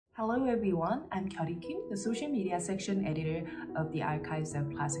Hello everyone, I'm Kyori Kim, the social media section editor of the Archives of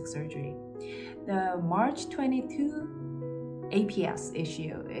Plastic Surgery. The March 22 APS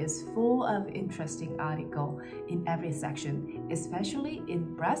issue is full of interesting articles in every section, especially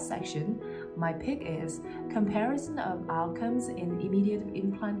in breast section. My pick is Comparison of Outcomes in Immediate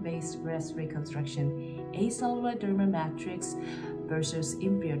Implant-Based Breast Reconstruction, Acellular Dermal Matrix versus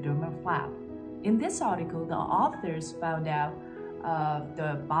Inferior Dermal Flap. In this article, the authors found out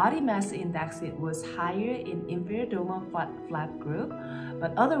the body mass index was higher in inferior dermal flap group,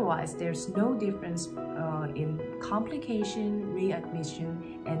 but otherwise there's no difference in complication,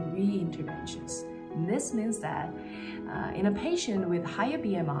 readmission, and reinterventions. This means that in a patient with higher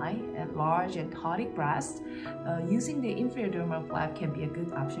BMI and large and ptotic breast, using the inferior dermal flap can be a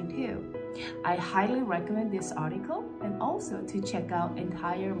good option too. I highly recommend this article and also to check out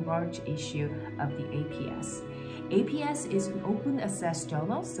entire March issue of the APS. APS is an open access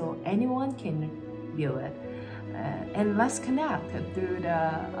journal, so anyone can view it. And let's connect through the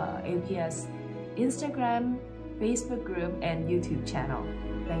APS Instagram, Facebook group, and YouTube channel.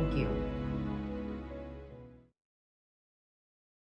 Thank you.